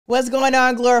What's going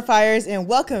on, glorifiers, and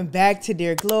welcome back to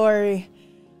Dear Glory.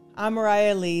 I'm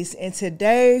Mariah Elise, and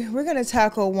today we're going to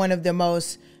tackle one of the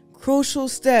most crucial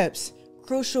steps,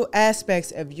 crucial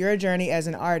aspects of your journey as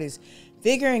an artist,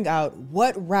 figuring out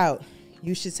what route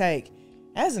you should take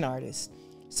as an artist.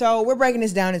 So we're breaking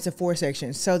this down into 4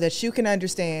 sections so that you can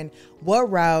understand what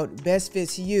route best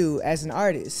fits you as an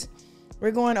artist.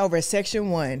 We're going over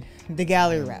section 1, the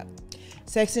gallery route.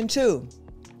 Section 2,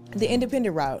 the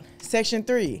independent route. Section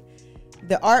 3,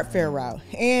 the art fair route.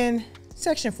 And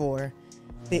section 4,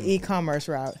 the e-commerce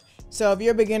route. So if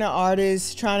you're a beginner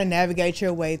artist trying to navigate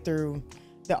your way through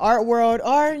the art world,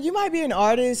 or you might be an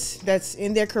artist that's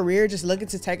in their career just looking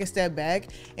to take a step back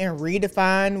and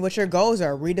redefine what your goals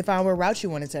are, redefine what route you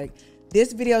want to take,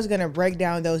 this video is going to break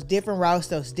down those different routes,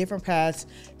 those different paths,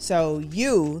 so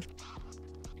you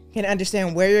can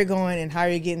understand where you're going and how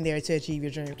you're getting there to achieve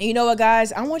your dream. And you know what,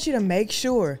 guys? I want you to make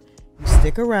sure you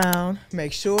stick around,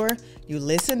 make sure you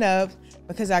listen up,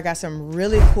 because I got some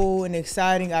really cool and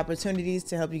exciting opportunities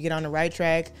to help you get on the right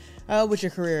track with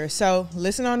your career. So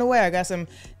listen on the way. I got some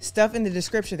stuff in the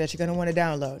description that you're going to want to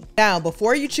download. Now,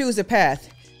 before you choose a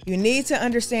path, you need to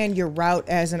understand your route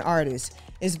as an artist.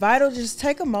 It's vital to just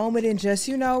take a moment and just,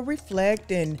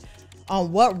 reflect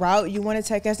on what route you want to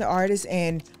take as an artist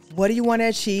and what do you want to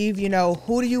achieve?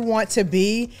 Who do you want to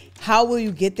be? How will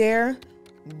you get there?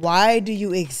 Why do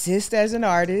you exist as an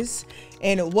artist?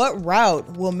 And what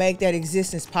route will make that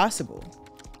existence possible?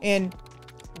 And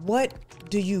what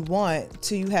do you want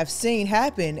to have seen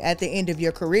happen at the end of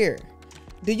your career?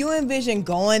 Do you envision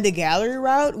going the gallery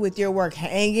route with your work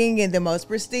hanging in the most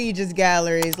prestigious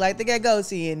galleries like the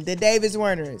Gagosian, the Davis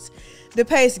Werners, the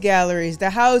Pace galleries, the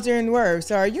Hauser and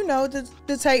Wirths, or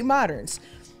the Tate Moderns?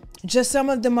 Just some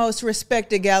of the most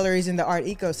respected galleries in the art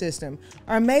ecosystem.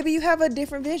 Or maybe you have a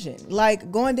different vision,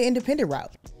 like going the independent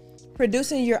route,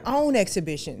 producing your own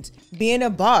exhibitions, being a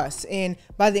boss, and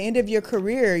by the end of your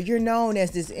career, you're known as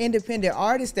this independent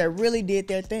artist that really did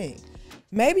their thing.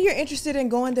 Maybe you're interested in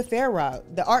going the fair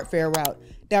route, the art fair route,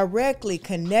 directly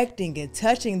connecting and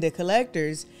touching the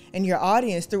collectors and your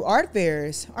audience through art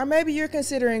fairs. Or maybe you're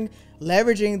considering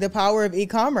leveraging the power of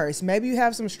e-commerce. Maybe you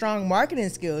have some strong marketing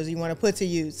skills you want to put to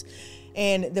use,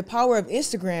 and the power of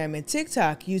Instagram and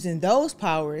TikTok, using those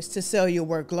powers to sell your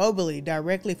work globally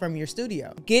directly from your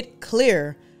studio. Get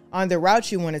clear on the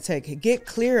route you want to take. Get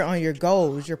clear on your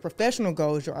goals, your professional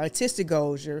goals, your artistic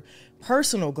goals, your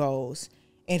personal goals,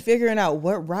 and figuring out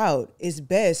what route is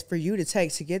best for you to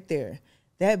take to get there.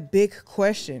 That big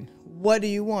question, what do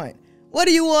you want? What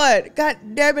do you want? God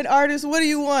damn it, artists, what do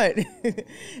you want?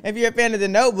 If you're a fan of The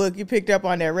Notebook, you picked up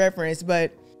on that reference,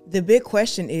 but the big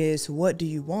question is, what do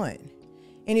you want?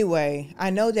 Anyway, I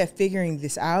know that figuring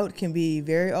this out can be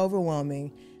very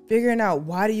overwhelming. Figuring out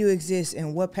why do you exist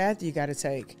and what path you got to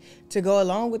take. To go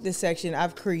along with this section,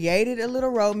 I've created a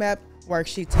little roadmap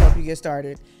worksheet to help you get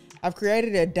started. I've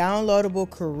created a downloadable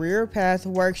career path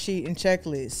worksheet and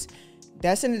checklist.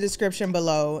 That's in the description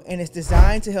below, and it's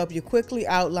designed to help you quickly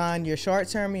outline your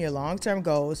short-term and your long-term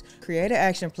goals, create an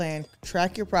action plan,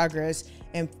 track your progress,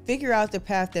 and figure out the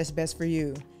path that's best for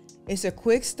you. It's a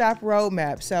quick stop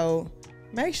roadmap, so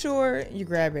make sure you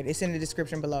grab it. It's in the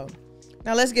description below.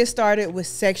 Now let's get started with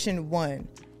section 1,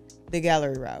 the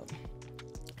gallery route.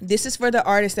 This is for the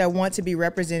artists that want to be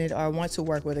represented or want to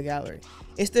work with a gallery.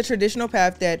 It's the traditional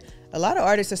path that a lot of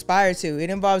artists aspire to. It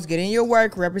involves getting your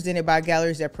work represented by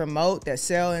galleries that promote, that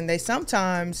sell, and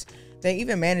they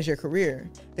even manage your career.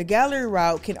 The gallery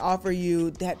route can offer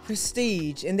you that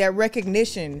prestige and that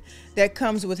recognition that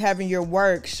comes with having your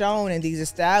work shown in these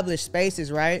established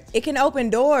spaces, right? It can open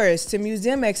doors to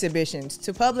museum exhibitions,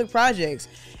 to public projects,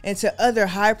 and to other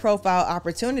high-profile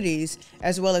opportunities,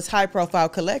 as well as high-profile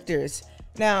collectors.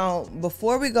 Now,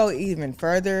 before we go even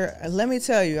further, I want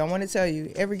to tell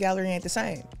you, every gallery ain't the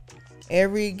same.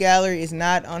 Every gallery is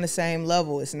not on the same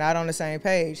level. It's not on the same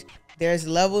page. There's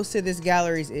levels to this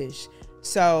gallery's ish.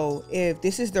 So if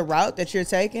this is the route that you're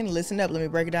taking, listen up, let me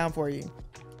break it down for you.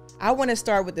 I want to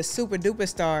start with the super duper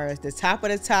stars, the top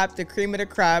of the top, the cream of the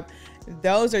crop.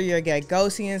 Those are your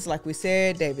Gagosians, like we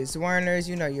said, Davis Werners,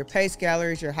 your Pace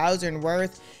galleries, your Hauser and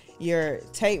Wirth, your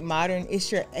Tate Modern.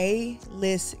 It's your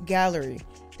A-list gallery.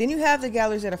 Then you have the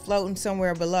galleries that are floating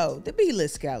somewhere below, the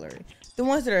B-list gallery. The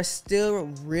ones that are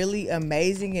still really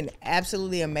amazing and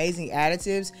absolutely amazing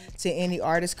additives to any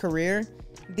artist's career.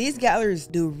 These galleries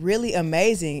do really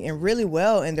amazing and really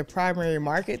well in the primary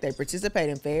market. They participate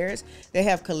in fairs. They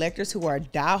have collectors who are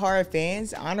diehard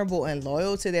fans, honorable and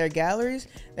loyal to their galleries.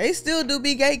 They still do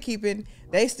be gatekeeping.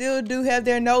 They still do have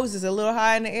their noses a little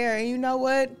high in the air. And you know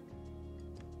what?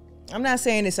 I'm not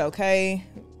saying it's okay,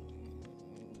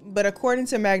 But according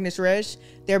to Magnus Resch,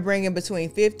 they're bringing between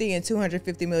 $50 and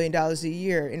 $250 million a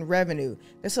year in revenue.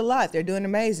 That's a lot. They're doing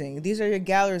amazing. These are your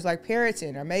galleries like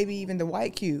Periton or maybe even the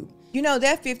White Cube. You know,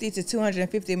 that $50 to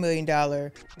 $250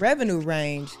 million revenue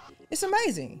range, it's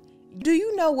amazing. Do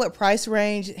you know what price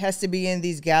range has to be in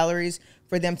these galleries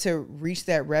for them to reach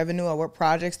that revenue, or what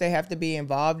projects they have to be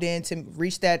involved in to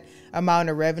reach that amount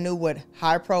of revenue? What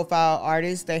high profile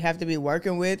artists they have to be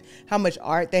working with, how much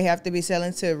art they have to be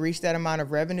selling to reach that amount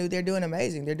of revenue? They're doing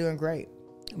amazing. They're doing great.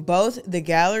 Both the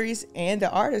galleries and the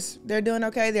artists, they're doing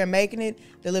okay. They're making it.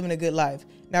 They're living a good life.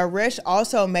 Now, Resch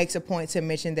also makes a point to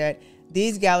mention that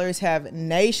these galleries have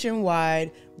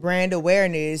nationwide brand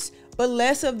awareness, but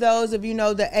less of those of, you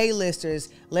know, the A-listers,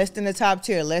 less than the top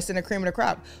tier, less than the cream of the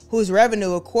crop, whose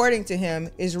revenue, according to him,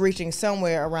 is reaching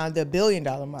somewhere around the $1 billion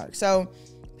mark. So,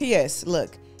 P.S.,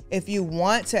 look, if you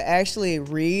want to actually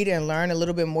read and learn a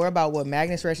little bit more about what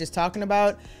Magnus Resch is talking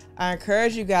about, I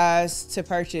encourage you guys to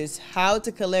purchase How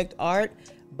to Collect Art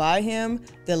by him.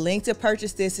 The link to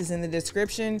purchase this is in the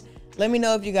description. Let me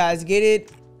know if you guys get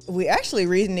it. We're actually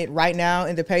reading it right now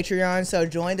in the Patreon, so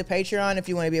join the Patreon if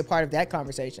you want to be a part of that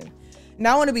conversation.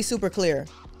 Now, I want to be super clear.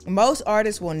 Most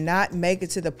artists will not make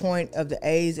it to the point of the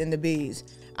A's and the B's.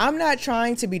 I'm not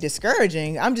trying to be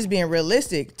discouraging. I'm just being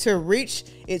realistic. To reach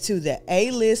it to the A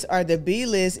list or the B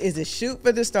list is a shoot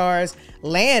for the stars,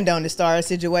 land on the stars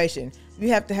situation. You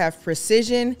have to have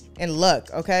precision and luck,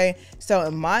 okay? So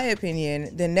in my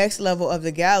opinion, the next level of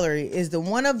the gallery is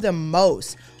one of the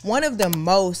most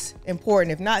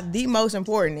important, if not the most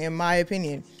important, in my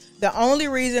opinion. The only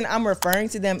reason I'm referring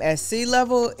to them as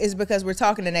C-level is because we're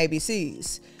talking in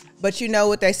ABCs. But you know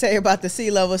what they say about the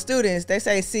C-level students? They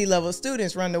say C-level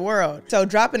students run the world. So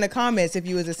drop in the comments if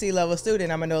you was a C-level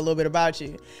student. I'm gonna know a little bit about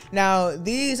you. Now,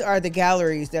 these are the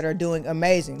galleries that are doing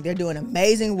amazing. They're doing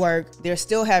amazing work. They're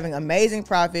still having amazing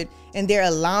profit, and they're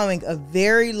allowing a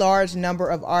very large number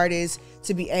of artists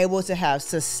to be able to have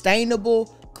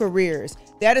sustainable careers.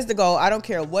 That is the goal. I don't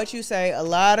care what you say. A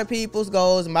lot of people's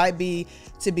goals might be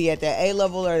to be at the A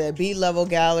level or the B level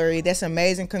gallery. That's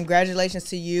amazing. Congratulations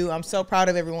to you. I'm so proud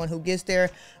of everyone who gets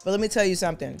there. But let me tell you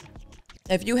something.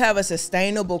 If you have a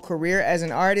sustainable career as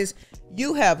an artist,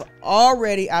 you have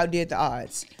already outdid the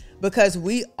odds, because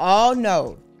we all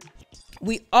know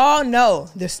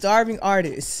the starving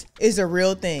artist is a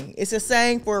real thing. It's a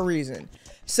saying for a reason.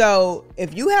 So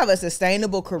if you have a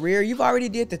sustainable career, you've already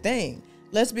did the thing.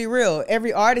 Let's be real.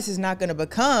 Every artist is not going to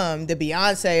become the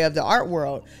Beyonce of the art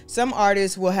world. Some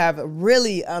artists will have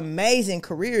really amazing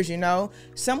careers, you know.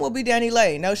 Some will be Danny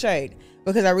Lay, no shade,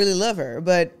 because I really love her.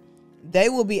 But they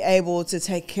will be able to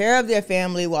take care of their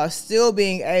family while still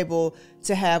being able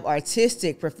to have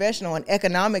artistic, professional, and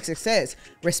economic success,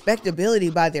 respectability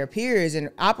by their peers, and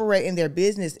operate in their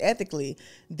business ethically.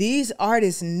 These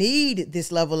artists need this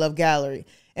level of gallery.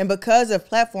 And because of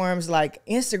platforms like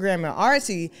Instagram and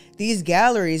Artsy, these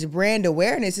galleries' brand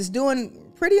awareness is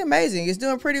doing pretty amazing. It's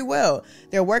doing pretty well.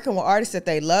 They're working with artists that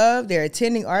they love. They're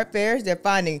attending art fairs. They're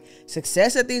finding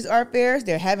success at these art fairs.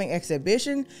 They're having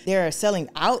exhibitions. They're selling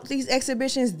out these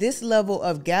exhibitions. This level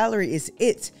of gallery is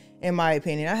it, in my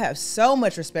opinion. I have so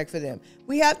much respect for them.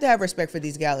 We have to have respect for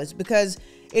these galleries, because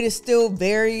it is still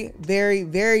very, very,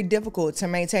 very difficult to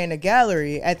maintain a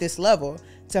gallery at this level.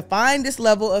 To find this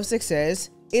level of success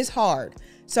is hard.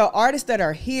 So artists that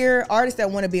are here, artists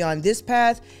that want to be on this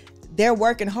path, they're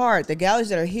working hard. The galleries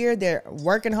that are here, they're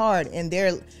working hard, and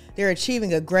they're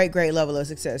achieving a great, great level of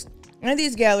success. And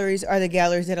these galleries are the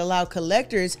galleries that allow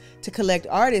collectors to collect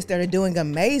artists that are doing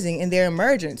amazing in their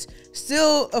emergence.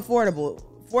 Still affordable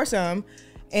for some,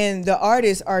 and the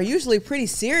artists are usually pretty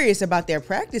serious about their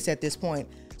practice at this point.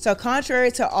 So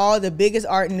contrary to all the biggest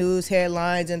art news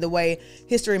headlines and the way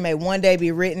history may one day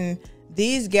be written,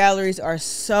 these galleries are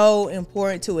so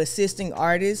important to assisting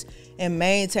artists and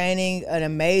maintaining an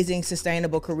amazing,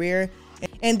 sustainable career.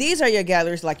 And these are your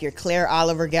galleries like your Claire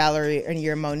Oliver Gallery and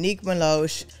your Monique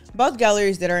Meloche, both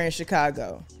galleries that are in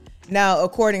Chicago. Now,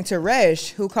 according to Resch,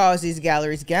 who calls these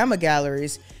galleries Gamma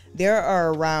Galleries, there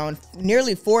are around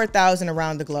nearly 4,000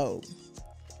 around the globe.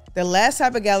 The last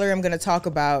type of gallery I'm going to talk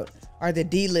about are the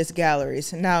D-list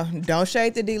galleries. Now, don't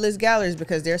shade the D-list galleries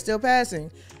because they're still passing.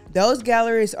 Those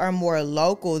galleries are more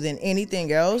local than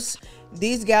anything else.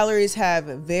 These galleries have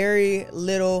very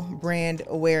little brand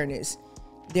awareness.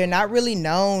 They're not really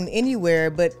known anywhere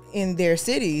but in their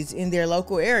cities, in their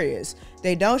local areas.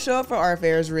 They don't show up for art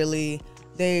fairs really.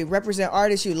 They represent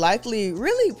artists you likely,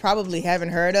 really probably haven't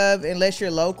heard of unless you're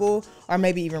local or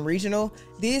maybe even regional.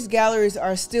 These galleries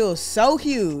are still so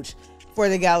huge for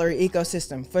the gallery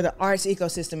ecosystem, for the arts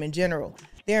ecosystem in general.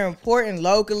 They're important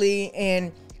locally,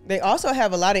 and they also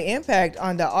have a lot of impact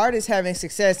on the artists having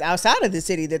success outside of the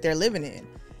city that they're living in.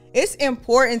 It's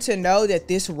important to know that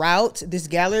this route, this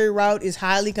gallery route, is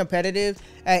highly competitive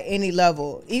at any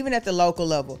level, even at the local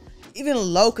level. Even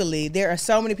locally, there are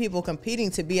so many people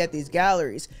competing to be at these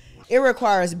galleries. It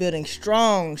requires building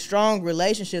strong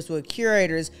relationships with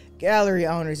curators, gallery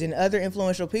owners, and other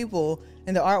influential people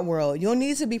in the art world. You'll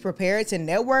need to be prepared to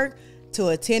network, to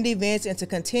attend events, and to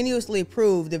continuously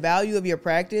prove the value of your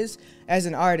practice as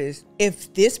an artist.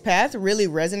 If this path really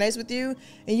resonates with you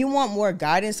and you want more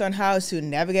guidance on how to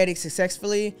navigate it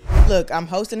successfully, look, I'm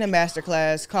hosting a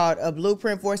masterclass called A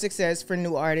Blueprint for Success for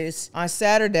New Artists on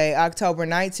Saturday, October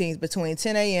 19th between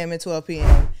 10 a.m. and 12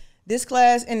 p.m. This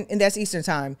class, and that's Eastern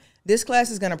time, this class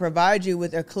is going to provide you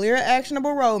with a clear,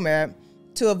 actionable roadmap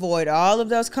to avoid all of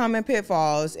those common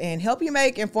pitfalls and help you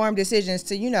make informed decisions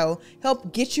to,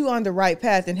 help get you on the right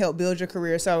path and help build your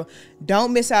career. So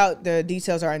don't miss out. The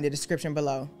details are in the description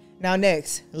below. Now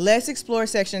next, let's explore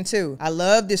section 2. I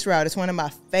love this route. It's one of my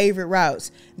favorite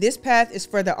routes. This path is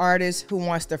for the artist who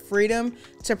wants the freedom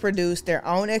to produce their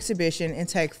own exhibition and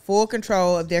take full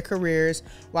control of their careers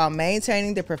while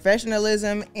maintaining the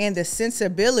professionalism and the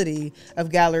sensibility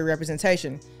of gallery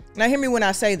representation. Now hear me when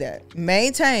I say that.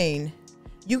 Maintain.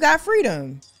 You got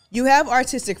freedom. You have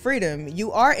artistic freedom.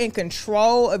 You are in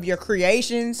control of your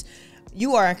creations.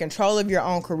 You are in control of your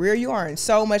own career. You are in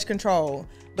so much control,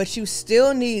 but you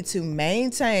still need to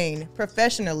maintain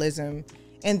professionalism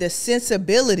and the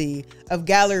sensibility of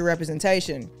gallery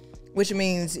representation, which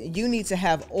means you need to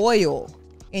have oil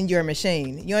in your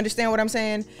machine. You understand what I'm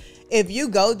saying? If you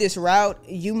go this route,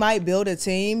 you might build a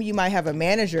team. You might have a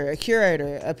manager, a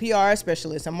curator, a PR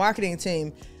specialist, a marketing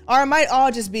team, or it might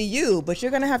all just be you, but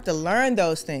you're going to have to learn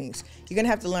those things. You're going to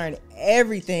have to learn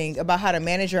everything about how to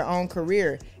manage your own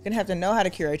career. You're going to have to know how to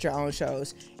curate your own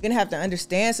shows. You're going to have to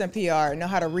understand some PR, know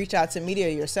how to reach out to media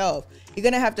yourself. You're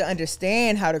going to have to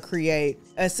understand how to create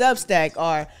a Substack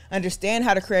or understand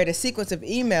how to create a sequence of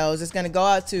emails that's going to go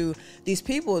out to these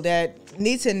people that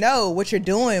need to know what you're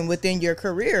doing within your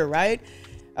career, right?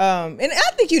 And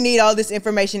I think you need all this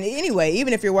information anyway,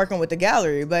 even if you're working with the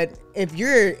gallery. But if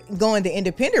you're going the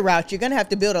independent route, you're going to have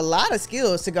to build a lot of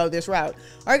skills to go this route.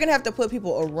 Or you're going to have to put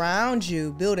people around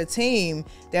you, build a team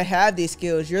that have these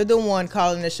skills. You're the one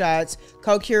calling the shots,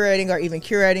 co-curating or even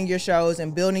curating your shows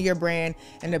and building your brand.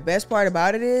 And the best part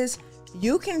about it is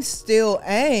you can still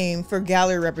aim for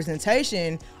gallery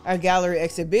representation or gallery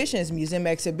exhibitions, museum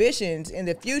exhibitions in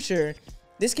the future.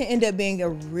 This can end up being a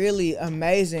really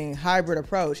amazing hybrid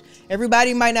approach.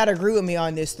 Everybody might not agree with me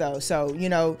on this though. So,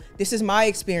 this is my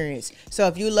experience. So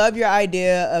if you love your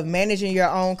idea of managing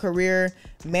your own career,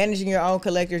 managing your own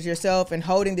collectors yourself, and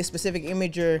holding this specific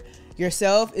image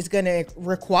yourself, is gonna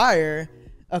require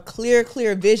a clear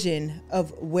vision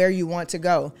of where you want to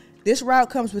go. This route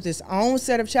comes with its own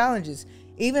set of challenges,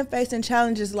 even facing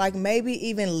challenges like maybe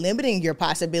even limiting your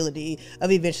possibility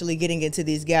of eventually getting into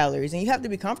these galleries. And you have to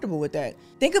be comfortable with that.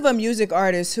 Think of a music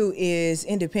artist who is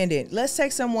independent. Let's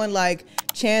take someone like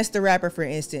Chance the Rapper, for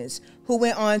instance, who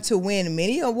went on to win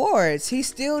many awards. He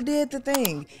still did the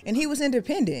thing, and he was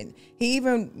independent. He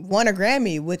even won a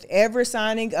Grammy with ever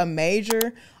signing a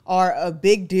major or a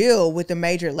big deal with a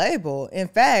major label. In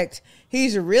fact,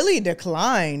 he's really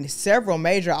declined several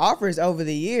major offers over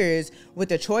the years with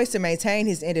the choice to maintain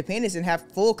his independence and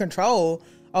have full control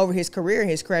over his career,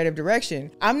 his creative direction.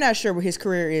 I'm not sure what his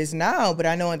career is now, but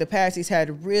I know in the past he's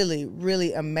had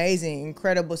really amazing,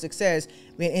 incredible success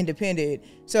being independent.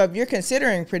 So if you're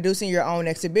considering producing your own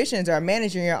exhibitions or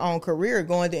managing your own career,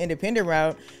 going the independent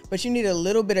route, but you need a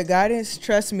little bit of guidance,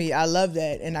 trust me, I love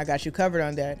that, and I got you covered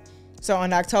on that. So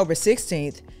on October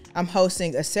 16th, I'm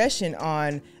hosting a session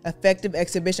on effective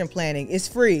exhibition planning. It's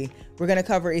free. We're going to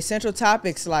cover essential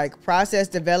topics like process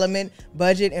development,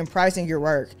 budget, and pricing your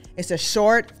work. It's a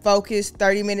short, focused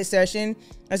 30-minute session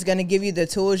that's going to give you the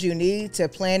tools you need to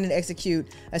plan and execute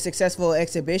a successful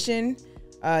exhibition.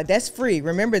 That's free.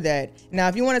 Remember that. Now,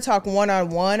 if you want to talk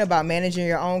one-on-one about managing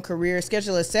your own career,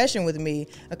 schedule a session with me,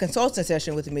 a consultant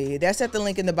session with me. That's at the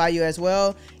link in the bio as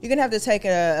well. You're going to have to take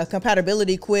a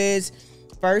compatibility quiz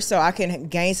first so I can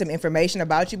gain some information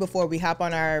about you before we hop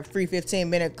on our free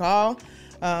 15-minute call.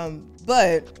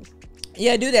 But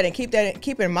yeah, do that, and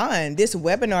keep in mind, this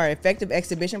webinar, Effective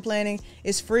Exhibition Planning,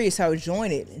 is free, so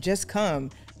join it. Just come.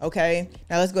 Okay,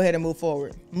 now let's go ahead and move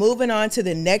forward. Moving on to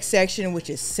the next section, which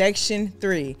is section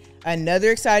 3, another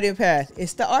exciting path.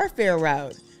 It's the art fair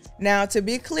route. Now, to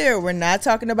be clear, we're not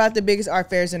talking about the biggest art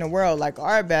fairs in the world like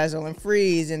Art Basel and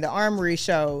Frieze and the Armory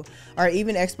Show or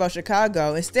even Expo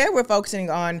Chicago. Instead, we're focusing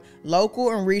on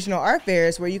local and regional art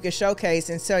fairs where you can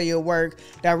showcase and sell your work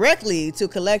directly to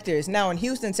collectors. Now, in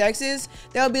Houston, Texas,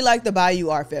 that'll be like the Bayou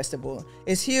Art Festival.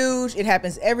 It's huge. It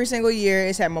happens every single year.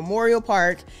 It's at Memorial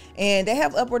Park, and they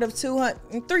have upward of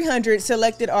 300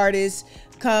 selected artists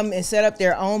come and set up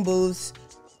their own booths,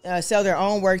 sell their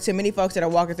own work to many folks that are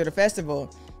walking through the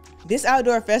festival. This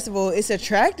outdoor festival is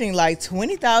attracting like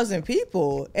 20,000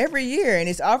 people every year, and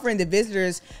it's offering the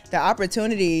visitors the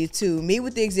opportunity to meet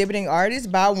with the exhibiting artists,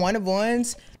 buy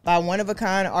one-of-ones, buy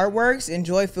one-of-a-kind artworks,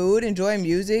 enjoy food, enjoy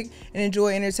music, and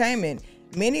enjoy entertainment.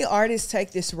 Many artists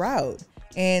take this route,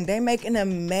 and they make an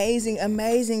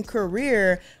amazing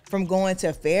career from going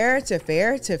to fair to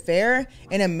fair to fair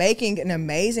and making an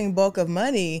amazing bulk of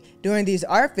money during these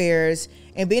art fairs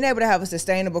and being able to have a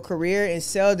sustainable career and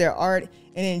sell their art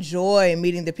and enjoy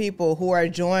meeting the people who are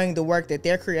enjoying the work that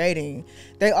they're creating.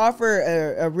 They offer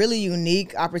a really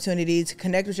unique opportunity to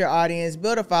connect with your audience,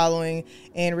 build a following,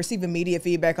 and receive immediate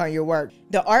feedback on your work.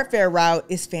 The art fair route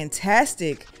is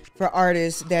fantastic for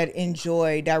artists that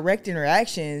enjoy direct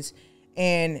interactions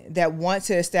and that want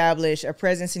to establish a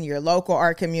presence in your local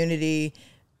art community.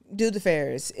 Do the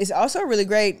fairs. It's also really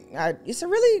great. It's a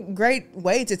really great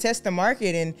way to test the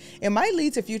market, and it might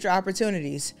lead to future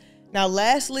opportunities. Now,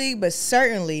 lastly, but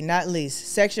certainly not least,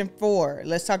 section 4,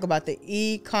 let's talk about the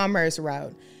e-commerce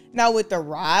route. Now, with the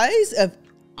rise of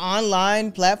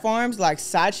online platforms like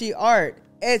Saatchi Art,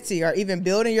 Etsy, or even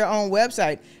building your own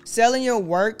website, selling your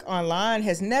work online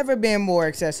has never been more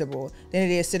accessible than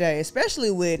it is today, especially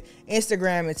with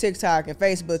Instagram and TikTok and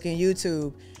Facebook and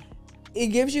YouTube. It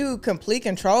gives you complete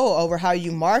control over how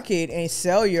you market and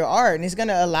sell your art, and it's going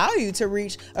to allow you to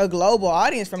reach a global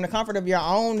audience from the comfort of your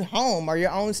own home or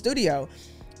your own studio.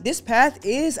 This path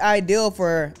is ideal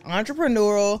for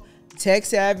entrepreneurial,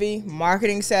 tech-savvy,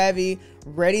 marketing-savvy,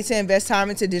 ready to invest time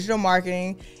into digital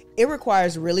marketing. It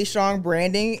requires really strong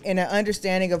branding and an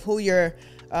understanding of who your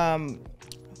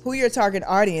target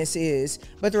audience is,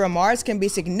 but the rewards can be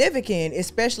significant,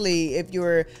 especially if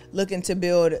you're looking to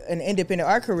build an independent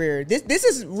art career. This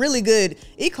is really good.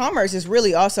 E-commerce is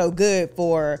really also good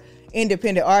for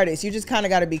independent artists. You just kind of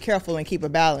got to be careful and keep a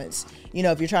balance, you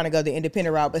know, if you're trying to go the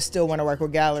independent route but still want to work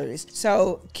with galleries.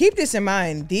 So keep this in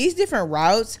mind. These different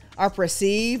routes are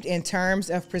perceived in terms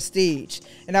of prestige,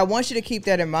 and I want you to keep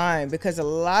that in mind because a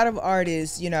lot of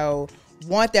artists, you know,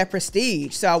 want that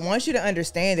prestige. So I want you to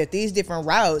understand that these different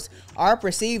routes are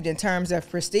perceived in terms of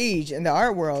prestige in the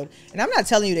art world. And I'm not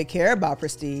telling you to care about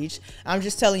prestige. I'm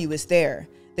just telling you it's there.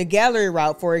 The gallery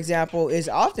route, for example, is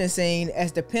often seen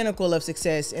as the pinnacle of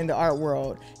success in the art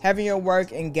world. Having your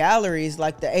work in galleries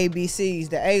like the ABCs,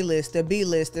 the A-list, the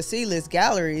B-list, the C-list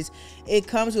galleries, it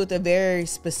comes with a very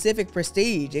specific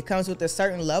prestige. It comes with a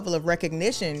certain level of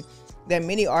recognition that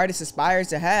many artists aspire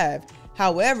to have.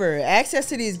 However, access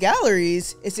to these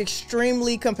galleries is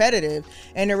extremely competitive,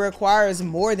 and it requires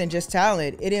more than just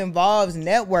talent. It involves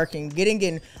networking, getting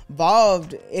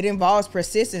involved. It involves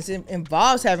persistence. It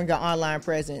involves having an online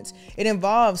presence. It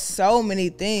involves so many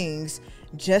things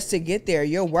just to get there.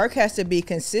 Your work has to be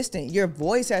consistent. Your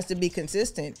voice has to be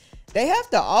consistent. They have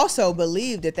to also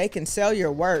believe that they can sell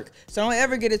your work. So don't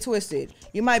ever get it twisted.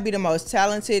 You might be the most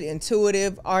talented,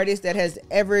 intuitive artist that has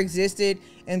ever existed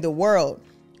in the world,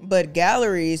 but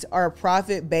galleries are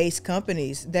profit-based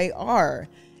companies. They are.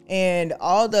 And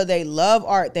although they love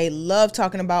art, they love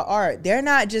talking about art, they're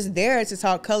not just there to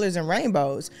talk colors and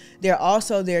rainbows. They're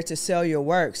also there to sell your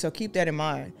work. So keep that in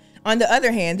mind. On the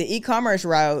other hand, the e-commerce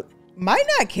route might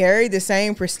not carry the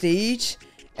same prestige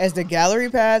as the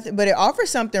gallery path, but it offers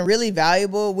something really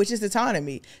valuable, which is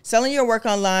autonomy. Selling your work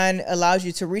online allows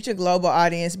you to reach a global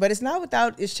audience, but it's not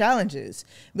without its challenges.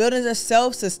 Building a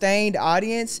self-sustained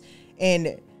audience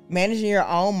and managing your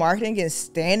own marketing and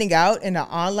standing out in the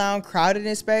online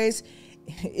crowded space,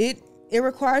 it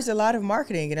requires a lot of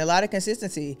marketing and a lot of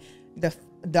consistency.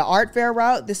 The art fair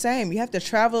route, the same. You have to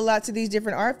travel a lot to these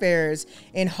different art fairs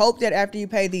and hope that after you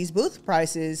pay these booth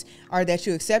prices or that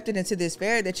you accepted into this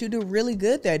fair, that you do really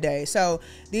good that day. So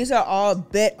these are all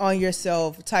bet on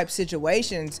yourself type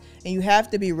situations, and you have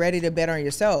to be ready to bet on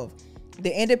yourself.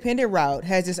 The independent route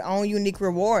has its own unique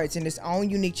rewards and its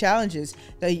own unique challenges.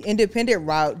 The independent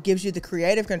route gives you the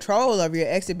creative control of your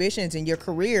exhibitions and your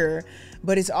career,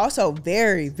 but it's also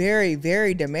very, very,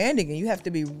 very demanding, and you have to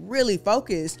be really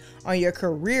focused on your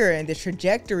career and the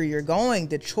trajectory you're going,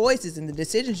 the choices and the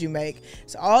decisions you make.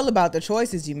 It's all about the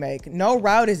choices you make. No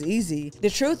route is easy.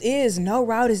 The truth is, no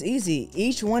route is easy.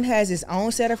 Each one has its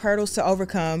own set of hurdles to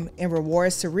overcome and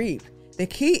rewards to reap. The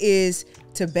key is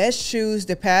to best choose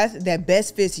the path that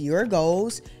best fits your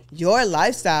goals, your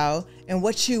lifestyle, and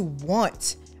what you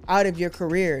want out of your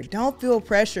career. Don't feel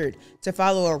pressured to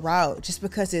follow a route just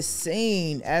because it's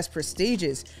seen as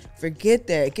prestigious. Forget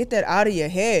that. Get that out of your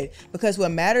head, because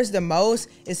what matters the most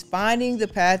is finding the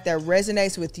path that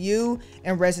resonates with you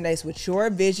and resonates with your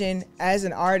vision as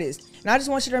an artist. And I just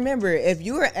want you to remember, if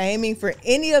you are aiming for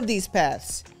any of these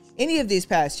paths,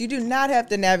 you do not have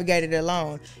to navigate it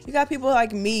alone. You got people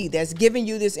like me that's giving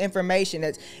you this information.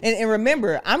 And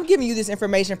remember, I'm giving you this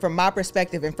information from my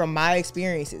perspective and from my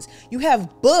experiences. You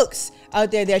have books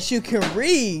out there that you can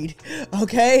read,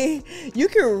 okay? You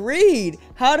can read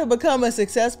How to Become a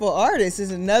Successful Artist.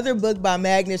 Is another book by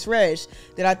Magnus Resch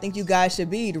that I think you guys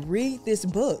should read this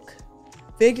book.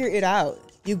 Figure it out.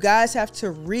 You guys have to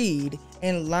read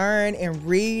and learn and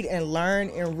read and learn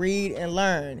and read and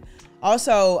learn.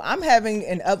 Also, I'm having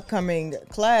an upcoming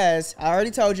class. I already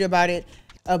told you about it.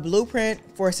 A blueprint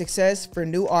for success for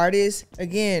new artists.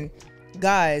 Again,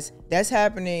 guys, that's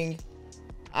happening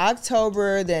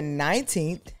October the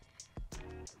 19th.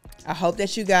 I hope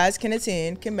that you guys can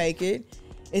attend, can make it.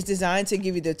 It's designed to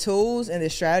give you the tools and the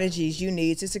strategies you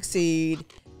need to succeed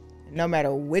no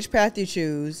matter which path you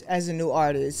choose as a new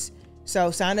artist.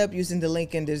 So sign up using the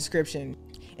link in the description.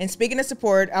 And speaking of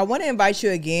support, I want to invite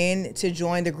you again to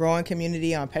join the growing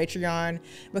community on Patreon,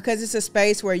 because it's a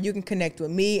space where you can connect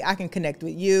with me, I can connect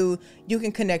with you, you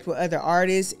can connect with other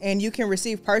artists, and you can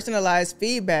receive personalized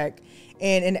feedback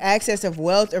and an access of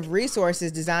wealth of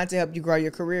resources designed to help you grow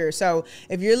your career. So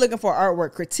if you're looking for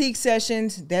artwork critique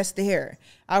sessions, that's there.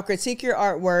 I'll critique your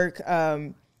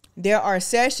artwork. There are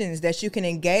sessions that you can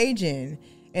engage in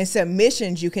and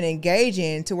submissions you can engage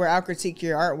in to where I'll critique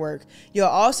your artwork. You'll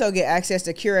also get access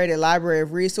to a curated library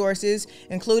of resources,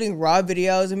 including raw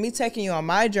videos and me taking you on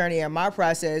my journey and my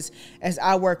process as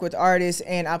I work with artists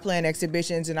and I plan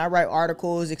exhibitions and I write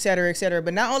articles, etc., etc.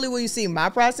 But not only will you see my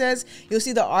process, you'll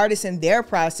see the artists and their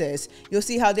process. You'll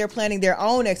see how they're planning their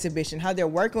own exhibition, how they're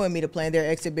working with me to plan their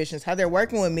exhibitions, how they're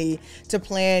working with me to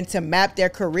plan to map their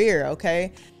career,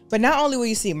 okay? But not only will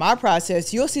you see my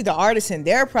process, you'll see the artists in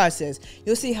their process.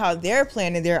 You'll see how they're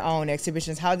planning their own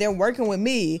exhibitions, how they're working with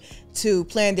me to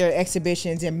plan their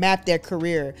exhibitions and map their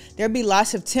career. There'll be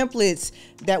lots of templates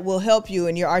that will help you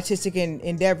in your artistic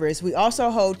endeavors. We also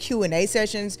hold Q&A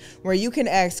sessions where you can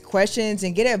ask questions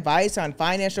and get advice on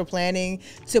financial planning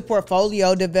to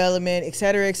portfolio development,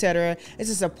 etc., etc. It's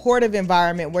a supportive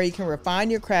environment where you can refine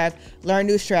your craft, learn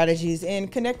new strategies, and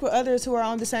connect with others who are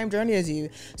on the same journey as you.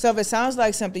 So if it sounds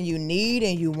like something you need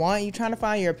and you want, you're trying to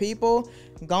find your people,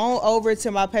 go over to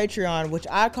my Patreon, which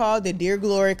I call the Dear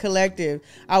Glory Collective.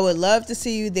 I would love to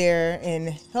see you there and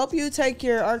help you take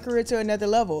your art career to another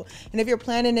level. And if you're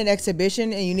planning an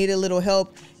exhibition and you need a little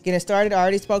help getting started, I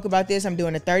already spoke about this. I'm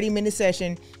doing a 30-minute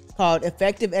session called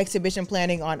Effective Exhibition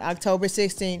Planning on October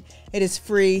 16th. It is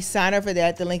free. Sign up for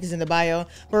that. The link is in the bio.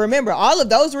 But remember, all of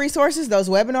those resources, those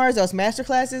webinars, those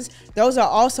masterclasses, those are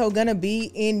also going to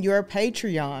be in your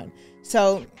Patreon.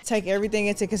 So take everything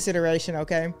into consideration,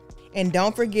 okay? And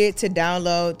don't forget to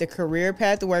download the Career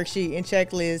Path Worksheet and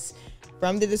Checklist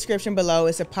from the description below.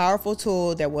 It's a powerful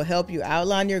tool that will help you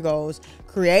outline your goals,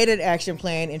 create an action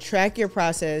plan, and track your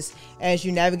process as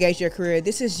you navigate your career.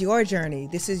 This is your journey.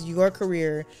 This is your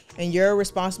career, and you're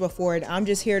responsible for it. I'm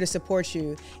just here to support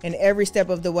you in every step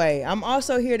of the way. I'm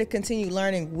also here to continue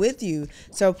learning with you.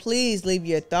 So please leave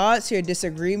your thoughts, your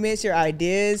disagreements, your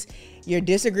ideas, your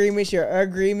disagreements, your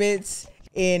agreements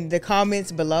in the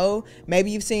comments below.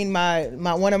 Maybe you've seen my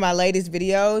one of my latest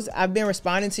videos. I've been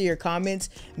responding to your comments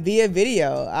via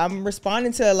video. I'm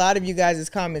responding to a lot of you guys'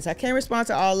 comments. I can't respond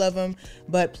to all of them,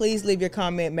 but please leave your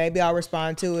comment. Maybe I'll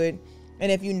respond to it.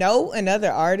 And if you know another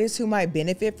artist who might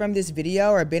benefit from this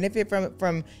video or benefit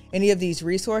from any of these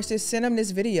resources, send them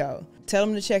this video. Tell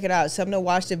them to check it out. Tell them to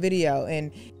watch the video.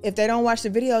 And if they don't watch the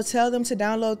video, tell them to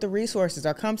download the resources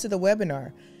or come to the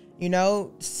webinar. You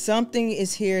know, something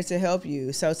is here to help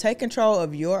you. So take control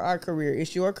of your art career.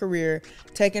 It's your career.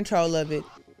 Take control of it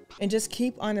and just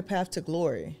keep on the path to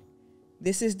glory.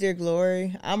 This is Dear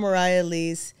Glory. I'm Mariah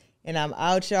Elise, and I'm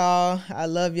out, y'all. I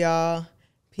love y'all.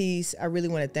 Peace. I really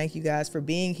want to thank you guys for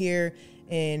being here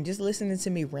and just listening to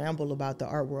me ramble about the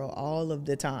art world all of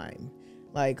the time.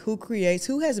 Like, who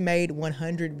has made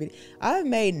 100 videos? I've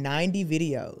made 90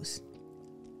 videos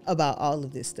about all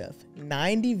of this stuff.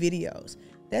 90 videos.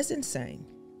 That's insane.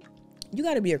 You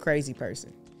got to be a crazy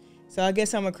person. So I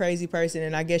guess I'm a crazy person,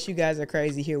 and I guess you guys are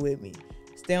crazy here with me.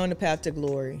 Stay on the path to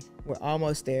glory. We're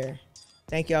almost there.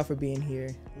 Thank y'all for being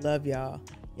here. Love y'all.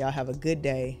 Y'all have a good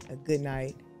day, a good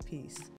night. Peace.